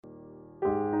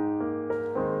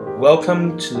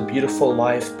Welcome to the Beautiful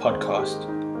Life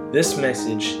podcast. This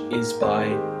message is by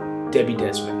Debbie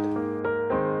Desmond.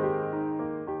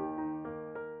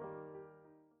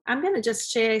 I'm going to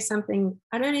just share something.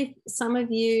 I don't know if some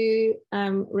of you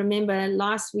remember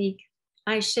last week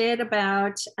I shared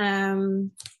about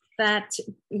that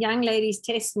young lady's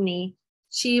testimony.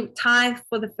 She tithed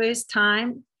for the first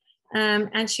time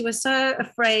and she was so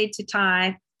afraid to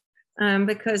tithe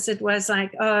because it was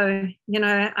like, I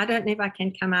don't know if I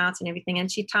can come out and everything.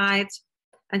 And she tithed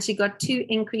and she got 2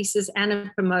 increases and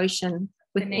a promotion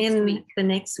within the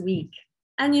next week.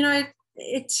 And,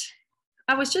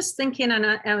 I was just thinking, and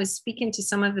I was speaking to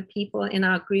some of the people in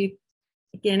our group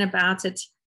again about it.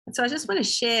 And so I just want to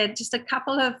share just a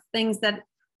couple of things that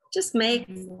just made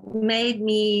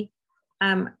me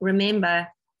remember.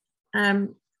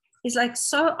 It's like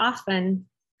so often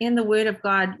in the Word of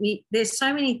God, there's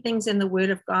so many things in the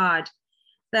Word of God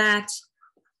that,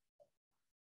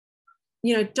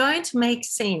 don't make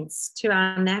sense to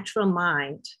our natural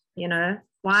mind.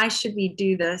 Why should we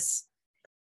do this?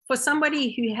 For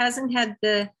somebody who hasn't had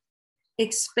the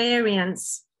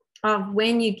experience of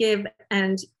when you give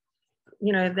and,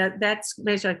 that's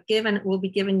measure given will be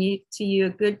given to you a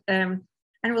good, and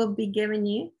will be given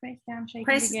you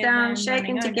pressed down,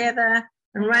 shaken together,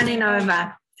 and running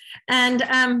over. And,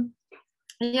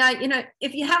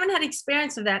 if you haven't had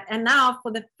experience of that, and now for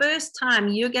the first time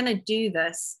you're going to do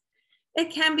this,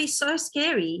 it can be so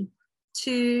scary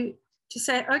to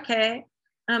say, okay,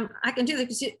 I can do this,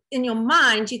 because in your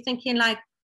mind, you're thinking like,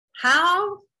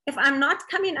 how, if I'm not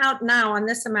coming out now on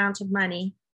this amount of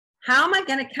money, how am I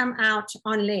going to come out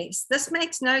on less? This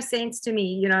makes no sense to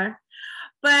me,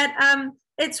 but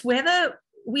it's whether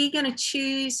we're going to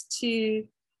choose to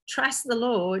trust the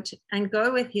Lord and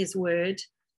go with his word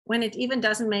when it even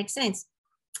doesn't make sense.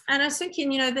 And I was thinking,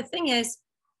 the thing is,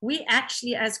 we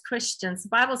actually, as Christians, the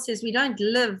Bible says we don't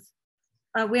live,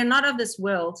 we're not of this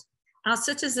world. Our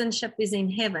citizenship is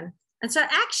in heaven. And so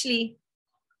actually,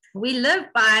 we live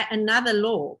by another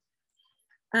law.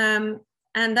 And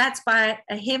that's by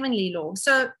a heavenly law.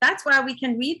 So that's why we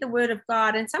can read the word of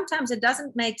God. And sometimes it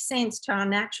doesn't make sense to our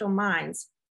natural minds.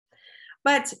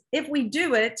 But if we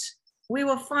do it, we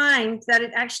will find that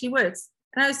it actually works.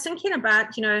 And I was thinking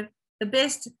about, the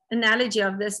best analogy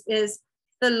of this is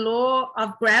the law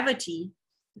of gravity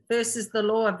versus the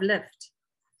law of lift.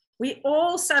 We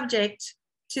all subject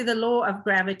to the law of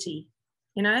gravity.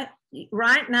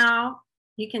 Right now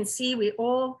you can see we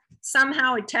all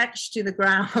somehow attached to the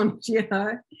ground,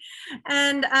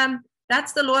 and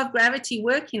that's the law of gravity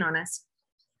working on us.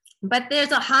 But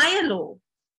there's a higher law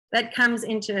that comes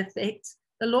into effect.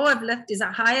 The law of lift is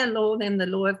a higher law than the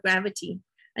law of gravity.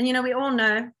 And we all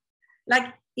know,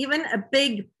 like even a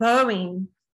big Boeing,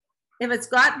 if it's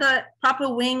got the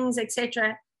proper wings,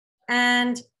 etc.,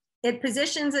 and it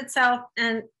positions itself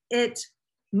and it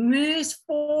moves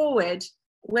forward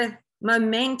with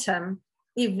momentum,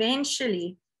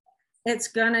 eventually it's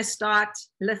going to start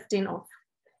lifting off.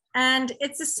 And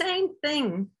it's the same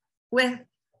thing with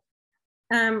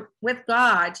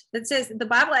God. It says, the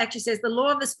Bible actually says, the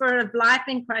law of the Spirit of life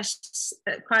in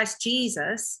Christ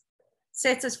Jesus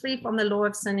sets us free from the law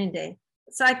of sin and death.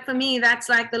 It's like, for me, that's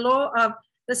like the law of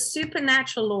the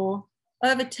supernatural law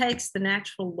overtakes the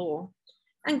natural law.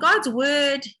 And God's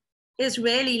word is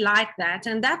really like that.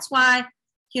 And that's why,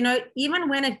 even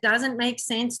when it doesn't make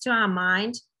sense to our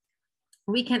mind,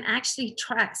 we can actually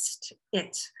trust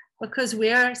it because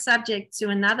we're subject to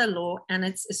another law and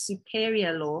it's a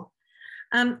superior law.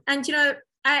 I've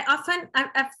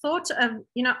thought of,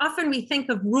 often we think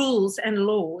of rules and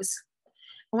laws.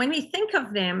 When we think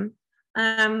of them,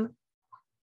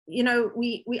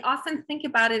 we often think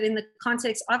about it in the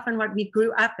context, often what we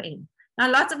grew up in. Now,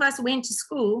 lots of us went to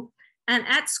school, and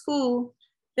at school,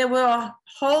 there were a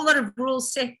whole lot of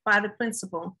rules set by the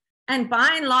principal. And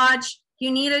by and large,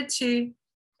 you needed to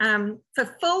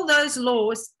fulfill those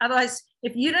laws. Otherwise,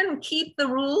 if you didn't keep the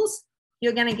rules,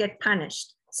 you're going to get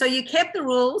punished. So you kept the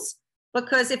rules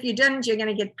because if you didn't, you're going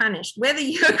to get punished, whether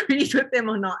you agreed with them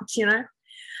or not,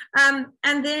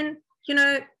 And then,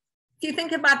 if you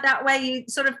think about that way, you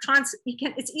sort of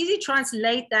it's easy to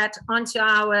translate that onto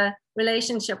our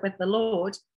relationship with the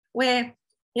Lord, where,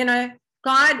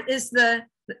 God is the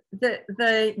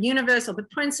universal, the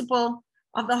principle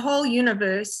of the whole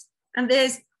universe. And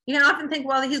you can often think,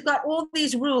 well, he's got all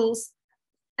these rules.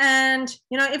 And,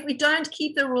 if we don't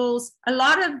keep the rules, a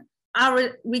lot of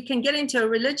we can get into a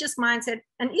religious mindset.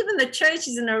 And even the church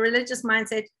is in a religious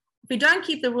mindset. If we don't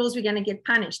keep the rules, we're going to get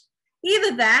punished.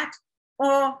 Either that,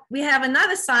 or we have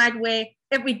another side where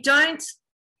if we don't,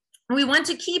 we want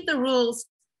to keep the rules,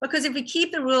 because if we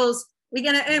keep the rules, we're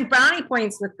going to earn brownie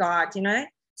points with God, you know.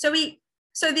 So the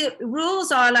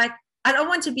rules are like, I don't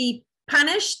want to be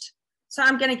punished, so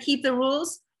I'm going to keep the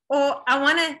rules, or I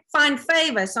want to find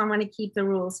favor, so I'm going to keep the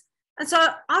rules. And so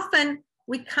often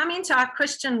we come into our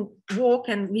Christian walk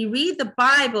and we read the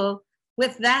Bible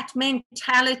with that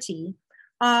mentality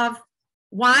of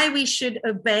why we should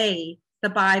obey the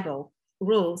Bible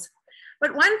rules.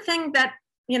 But one thing that,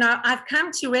 you know, I've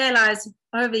come to realize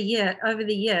over the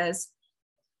years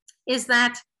is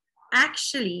that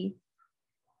actually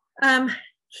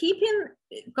keeping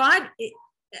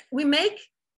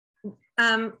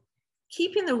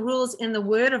the rules in the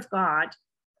Word of God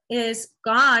is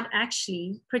God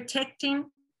actually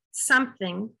protecting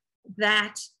something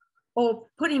that, or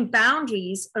putting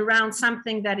boundaries around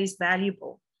something that is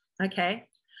valuable. Okay,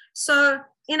 so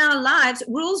in our lives,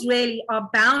 rules really are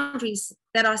boundaries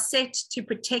that are set to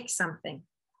protect something,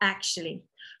 actually.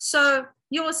 So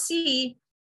you'll see,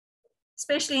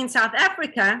 especially in South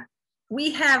Africa,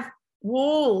 we have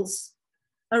walls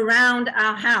around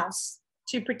our house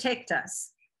to protect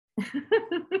us.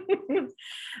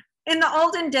 In the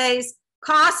olden days,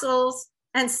 castles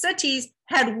and cities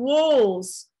had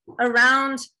walls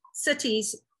around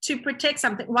cities to protect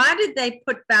something. Why did they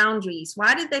put boundaries?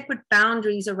 Why did they put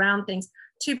boundaries around things?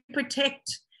 To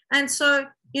protect. And so,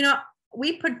 you know,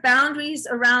 we put boundaries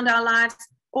around our lives,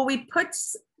 or we put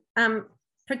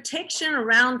protection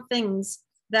around things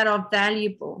that are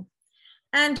valuable.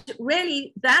 And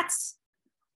really, that's,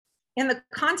 in the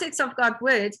context of God's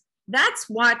word, that's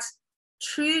what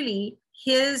truly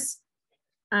his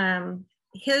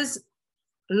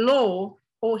law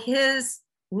or his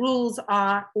rules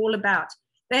are all about.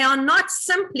 They are not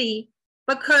simply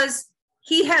because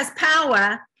he has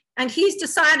power and he's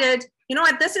decided, you know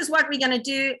what, this is what we're going to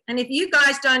do. And if you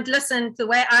guys don't listen to the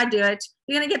way I do it,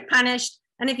 you're going to get punished.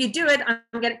 And if you do it, I'm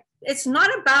going to. It's not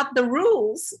about the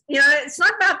rules. You know, it's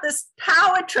not about this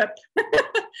power trip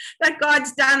that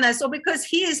God's done this, or because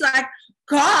he is like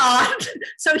God,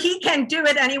 so he can do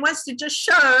it. And he wants to just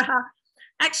show how,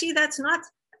 actually, that's not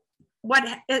what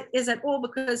it is at all,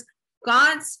 because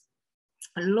God's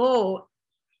law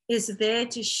is there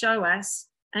to show us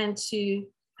and to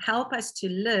help us to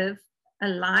live a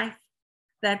life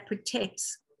that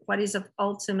protects what is of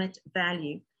ultimate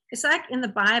value. It's like in the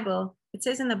Bible, it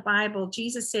says in the Bible,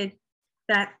 Jesus said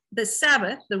that the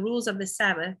Sabbath, the rules of the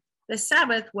Sabbath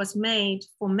was made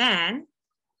for man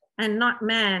and not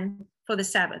man for the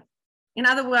Sabbath. In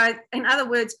other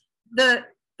words,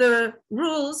 the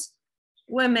rules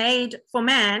were made for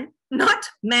man, not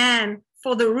man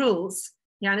for the rules.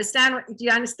 You understand? Do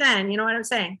you understand? You know what I'm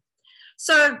saying?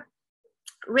 So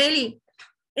really,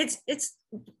 it's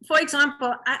for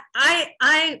example,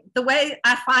 I the way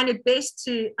I find it best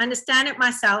to understand it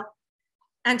myself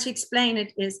and to explain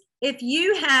it is, if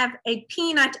you have a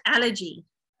peanut allergy,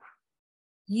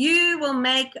 you will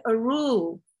make a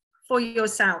rule for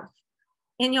yourself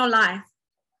in your life.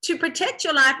 To protect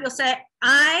your life, you'll say,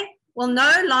 I will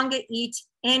no longer eat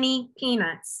any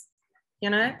peanuts,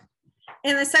 you know?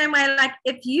 In the same way, like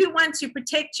if you want to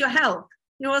protect your health,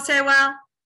 you will say, well,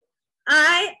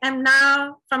 I am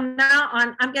now, from now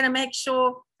on, I'm going to make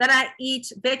sure that I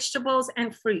eat vegetables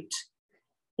and fruit,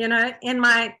 you know, in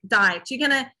my diet. You're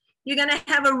going to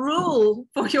have a rule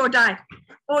for your diet.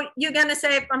 Or you're going to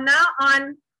say, from now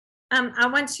on, I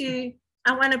want to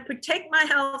protect my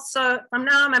health. So from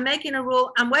now on, I'm making a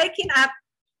rule. I'm waking up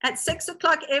at 6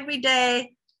 o'clock every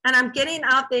day and I'm getting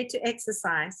out there to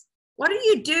exercise. What are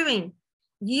you doing?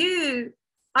 You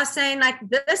are saying, like,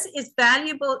 this is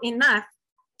valuable enough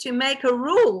to make a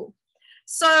rule.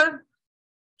 So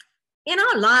in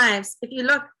our lives, if you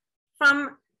look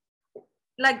from,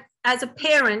 like, as a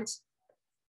parent,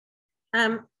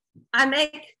 I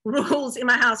make rules in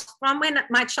my house from when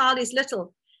my child is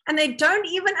little, and they don't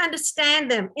even understand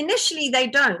them. Initially, they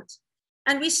don't.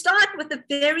 And we start with the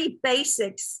very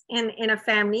basics in a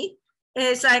family.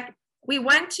 It's like, we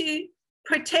want to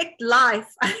protect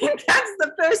life. I think that's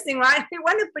the first thing, right? We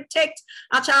want to protect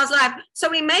our child's life.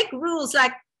 So we make rules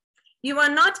like, you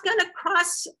are not going to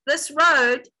cross this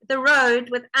road, the road,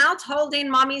 without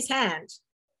holding mommy's hand.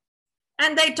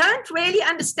 And they don't really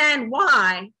understand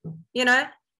why, you know.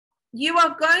 You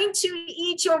are going to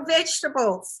eat your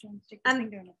vegetables.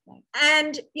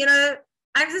 And you know,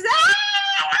 I'm just,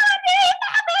 I want to eat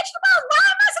my vegetables. Why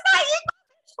must I eat my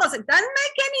vegetables? It doesn't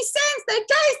make any sense. They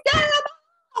taste terrible,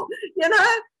 you know.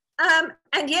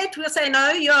 And yet we'll say,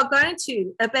 no, you are going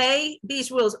to obey these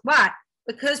rules. Why?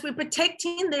 Because we're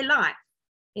protecting their life,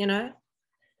 you know.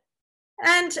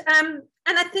 And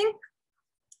I think,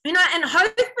 you know, and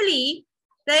hopefully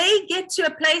they get to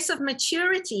a place of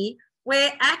maturity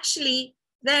where actually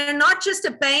They're not just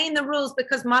obeying the rules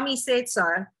because mommy said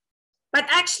so, but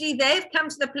actually they've come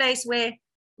to the place where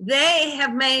they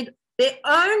have made their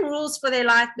own rules for their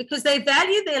life because they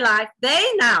value their life.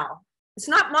 It's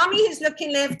not mommy who's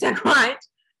looking left and right,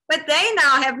 but they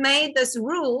now have made this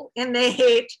rule in their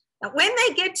head that when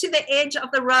they get to the edge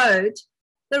of the road,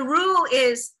 the rule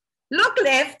is look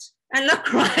left and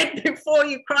look right before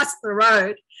you cross the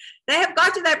road. They have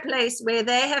got to that place where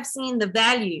they have seen the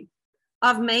value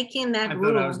of making that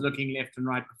rule. I thought I was looking left and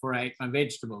right before I ate my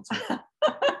vegetables.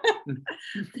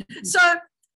 So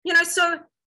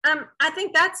I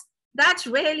think that's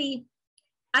really,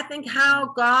 I think,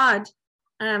 how God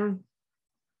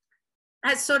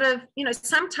has sort of,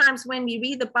 sometimes when we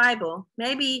read the Bible,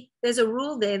 maybe there's a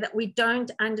rule there that we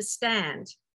don't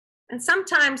understand. And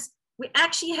sometimes we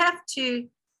actually have to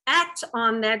act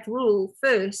on that rule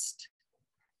first.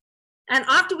 And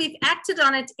after we've acted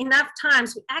on it enough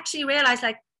times, we actually realize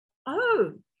like,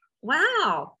 oh,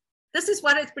 wow, this is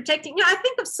what it's protecting. I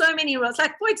think of so many rules.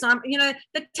 Like, for example,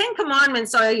 the 10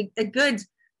 Commandments are a good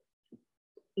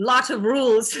lot of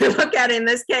rules to look at in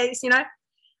this case.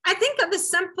 I think of the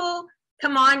simple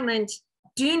commandment,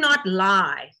 do not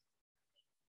lie.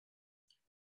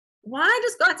 Why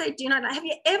does God say do not lie? Have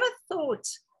you ever thought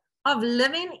of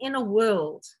living in a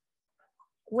world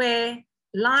where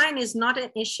lying is not an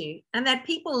issue and that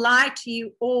people lie to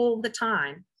you all the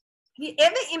time? Have you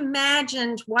ever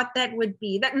imagined what that would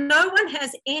be? That no one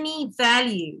has any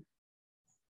value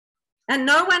and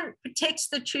no one protects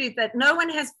the truth, that no one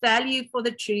has value for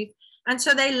the truth. And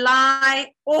so they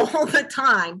lie all the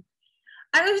time.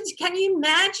 Can you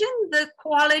imagine the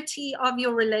quality of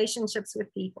your relationships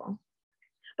with people?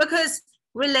 Because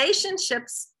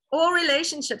relationships,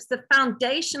 the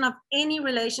foundation of any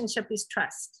relationship is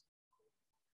trust.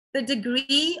 The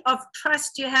degree of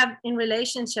trust you have in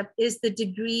relationship is the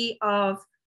degree of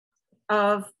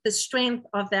the strength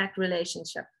of that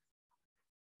relationship.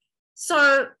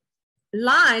 So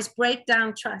lies break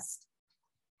down trust.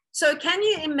 So can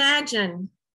you imagine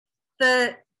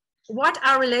what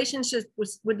our relationship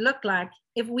would look like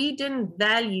if we didn't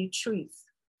value truth,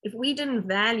 if we didn't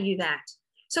value that?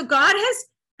 So God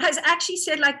has actually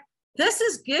said, like, this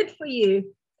is good for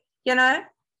you,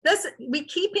 we're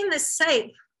keeping this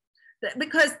safe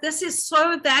because this is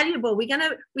so valuable. We're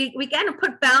gonna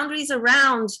put boundaries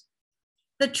around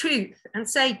the truth and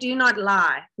say, do not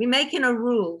lie. We're making a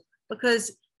rule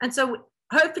and so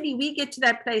hopefully we get to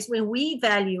that place where we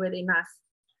value it enough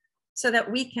so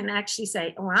that we can actually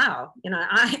say, oh, wow,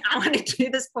 I want to do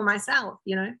this for myself,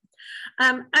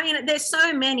 there's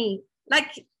so many,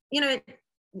 like,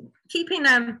 keeping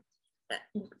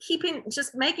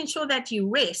just making sure that you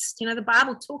rest. The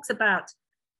Bible talks about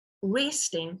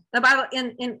resting. The Bible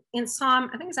in Psalm,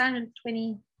 I think it's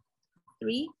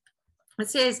 123, it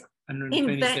says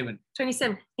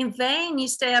 127, in vain you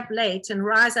stay up late and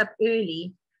rise up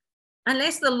early.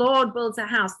 Unless the Lord builds a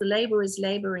house, the laborers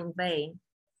labor in vain.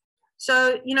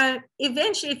 So,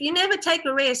 eventually, if you never take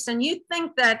a rest and you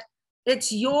think that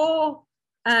it's your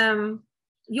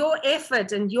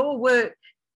effort and your work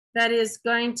that is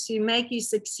going to make you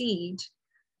succeed,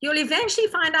 you'll eventually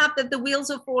find out that the wheels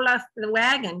will fall off the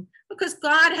wagon because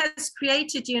God has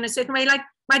created you in a certain way. Like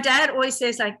my dad always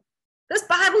says, like, this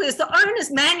Bible is the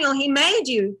owner's manual. He made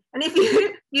you. And if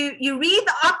you read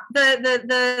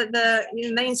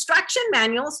the instruction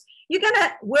manuals, you're going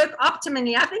to work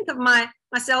optimally. I think of my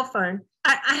cell phone.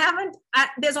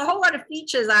 There's a whole lot of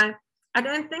features I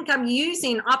don't think I'm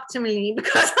using optimally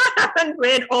because I haven't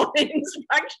read all the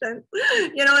instructions.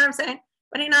 You know what I'm saying?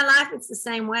 But in our life, it's the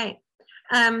same way.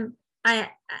 And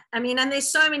there's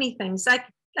so many things. I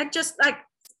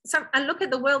look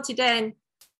at the world today, and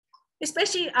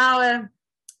especially our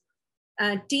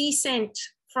descent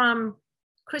from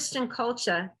Christian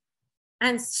culture,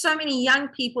 and so many young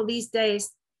people these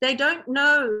days, they don't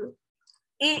know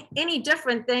any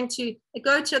different than to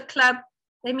go to a club,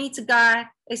 they meet a guy,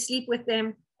 they sleep with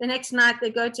them. The next night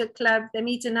they go to a club, they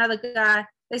meet another guy,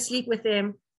 they sleep with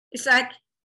them. It's like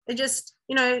they just,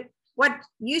 what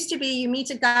used to be you meet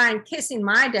a guy and kiss in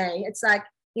my day, it's like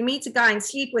you meet a guy and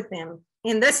sleep with them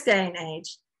in this day and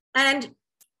age. And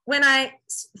when I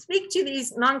speak to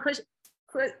these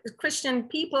non-Christian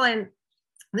people, and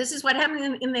this is what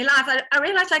happened in their life, I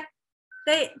realize like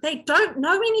they don't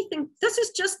know anything. This is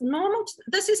just normal.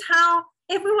 This is how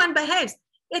everyone behaves.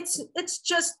 It's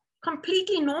just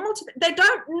completely normal to them. They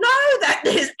don't know that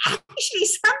there's actually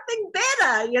something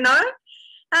better,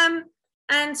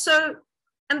 And so,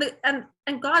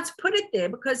 and God's put it there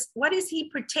because what is He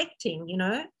protecting?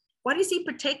 What is He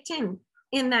protecting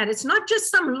in that? It's not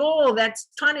just some law that's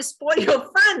trying to spoil your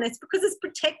fun. It's because it's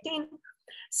protecting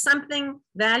something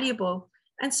valuable.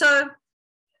 And so,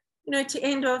 to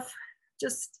end off,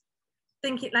 just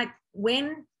thinking like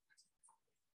when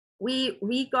we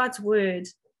read God's word,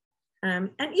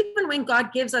 and even when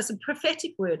God gives us a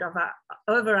prophetic word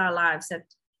over our lives that,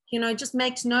 just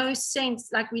makes no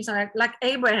sense. Like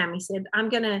Abraham, he said, I'm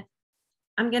gonna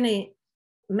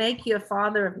make you a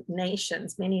father of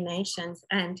nations, many nations.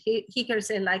 And he could have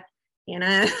said like,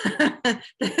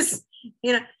 this,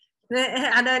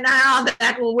 I don't know how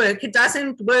that will work. It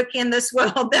doesn't work in this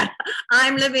world that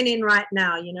I'm living in right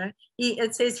now.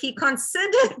 It says he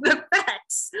considered the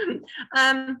facts.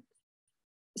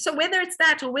 So whether it's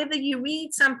that or whether you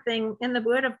read something in the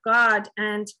Word of God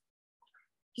and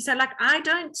you say, like, I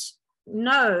don't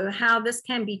know how this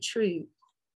can be true.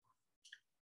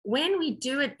 When we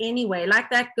do it anyway, like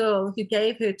that girl who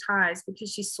gave her tithes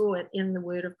because she saw it in the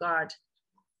Word of God,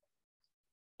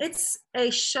 it's a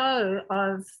show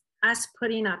of us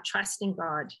putting our trust in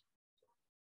God.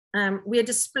 We're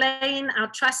displaying our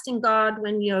trust in God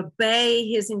when we obey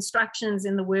his instructions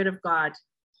in the Word of God.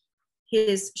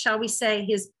 His, shall we say,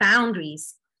 his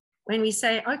boundaries. When we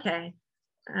say, okay,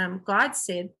 God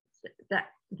said that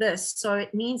this, so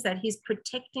it means that he's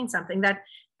protecting something that,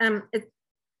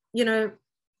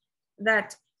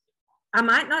 that I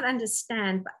might not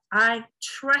understand, but I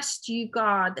trust you,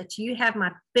 God, that you have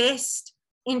my best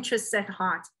interests at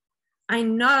heart. I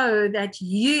know that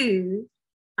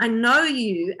I know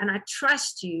you, and I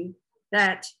trust you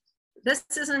that this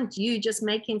isn't you just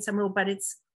making some rule, but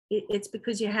it's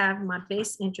because you have my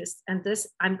best interest, and this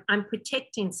I'm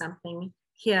protecting something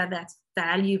here that's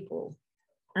valuable.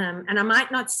 And I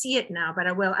might not see it now, but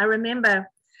I will. I remember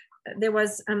there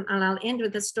was, and I'll end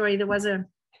with the story. There was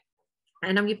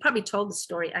and you probably told the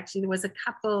story actually. There was a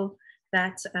couple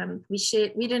that we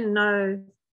shared. We didn't know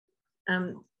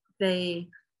they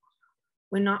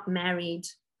were not married.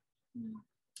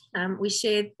 We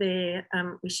shared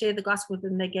the gospel with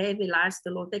them. They gave their lives to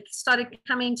the Lord. They started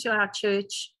coming to our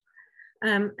church,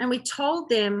 and we told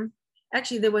them.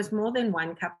 Actually, there was more than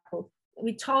one couple.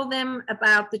 We told them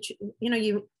about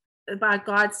about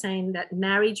God saying that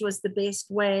marriage was the best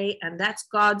way, and that's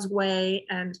God's way,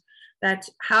 and that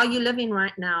how you're living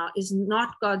right now is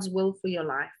not God's will for your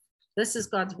life. This is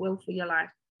God's will for your life.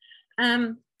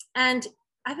 And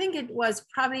I think it was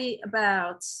probably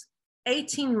about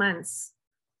 18 months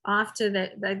after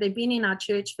that they've been in our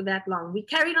church for that long. We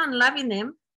carried on loving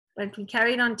them, but we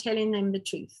carried on telling them the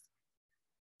truth.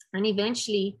 And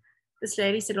eventually this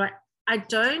lady said, well, I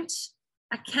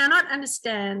cannot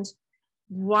understand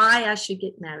why I should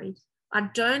get married. I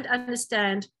don't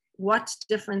understand what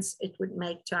difference it would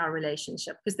make to our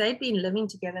relationship, because they've been living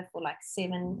together for like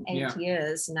 7-8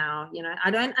 years now.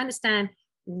 I don't understand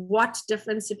what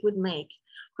difference it would make,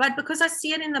 but because I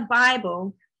see it in the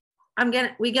Bible,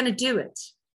 we're gonna do it.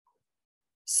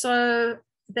 So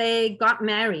they got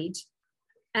married,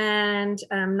 and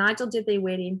Nigel did their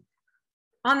wedding.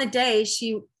 On the day,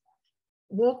 she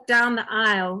walked down the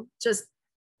aisle just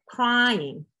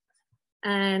crying,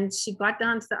 and she got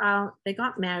down to the aisle. They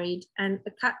got married, and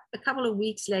a couple of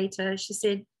weeks later, she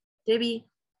said, Debbie,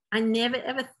 I never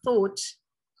ever thought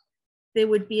there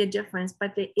would be a difference,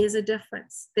 but there is a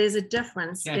difference. There's a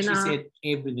difference. Yeah, she said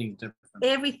everything's different.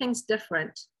 Everything's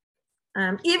different.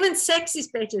 Even sex is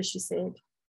better, she said.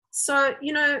 So,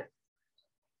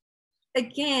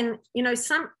 again,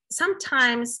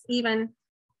 sometimes even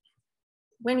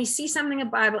when we see something in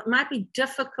the Bible, it might be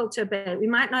difficult to obey. We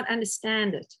might not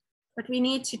understand it, but we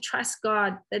need to trust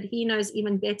God that he knows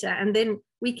even better. And then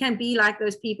we can be like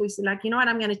those people who say, like, you know what,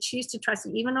 I'm going to choose to trust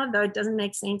you, even though it doesn't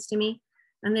make sense to me.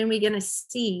 And then we're going to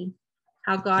see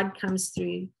how God comes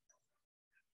through.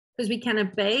 Because we can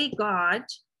obey God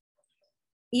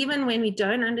even when we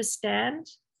don't understand,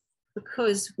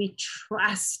 because we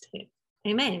trust him.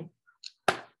 Amen.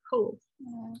 Cool.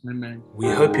 Amen. We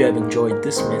hope you have enjoyed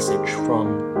this message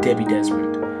from Debbie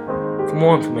Desmond. For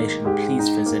more information, please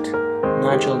visit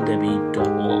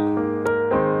nigeldebbie.org.